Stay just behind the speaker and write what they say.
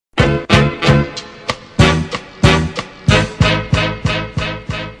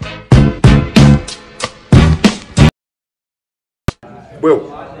Will,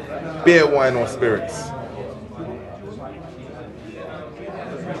 beer, wine or spirits?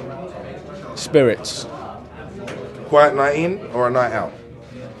 Spirits. Quiet night in or a night out?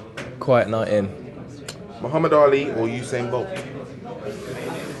 Quiet night in. Muhammad Ali or Usain Bolt?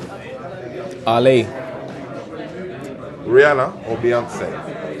 Ali. Rihanna or Beyonce?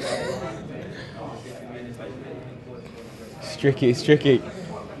 It's tricky.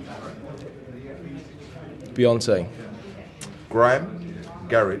 Beyonce. Grime,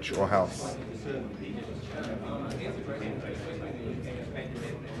 garage or house?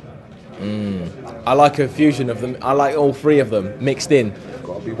 I like a fusion of them. I like all three of them mixed in.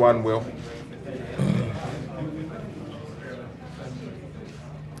 Gotta be one, Will.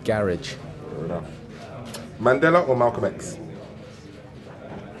 Garage. Fair enough. Mandela or Malcolm X?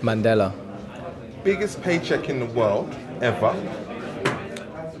 Mandela. Biggest paycheck in the world ever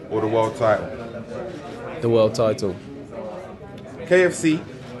or the world title? The world title. KFC,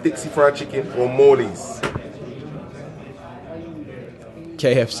 Dixie Fried Chicken or Morley's?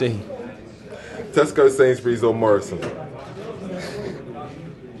 KFC. Tesco, Sainsbury's or Morrison?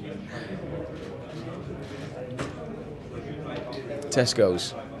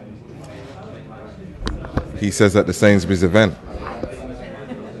 Tesco's. He says at the Sainsbury's event.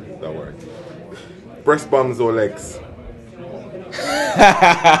 Don't worry. Breast bums or legs?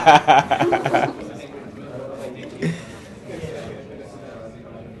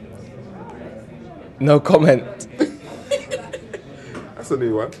 No comment. That's a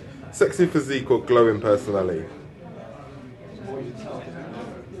new one. Sexy physique or glowing personality?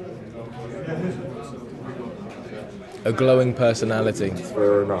 A glowing personality.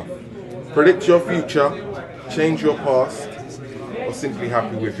 Fair enough. Predict your future, change your past, or simply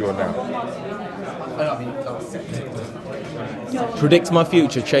happy with your now? Predict my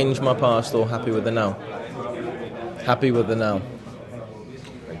future, change my past, or happy with the now? Happy with the now.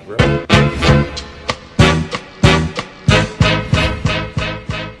 Thank you very much.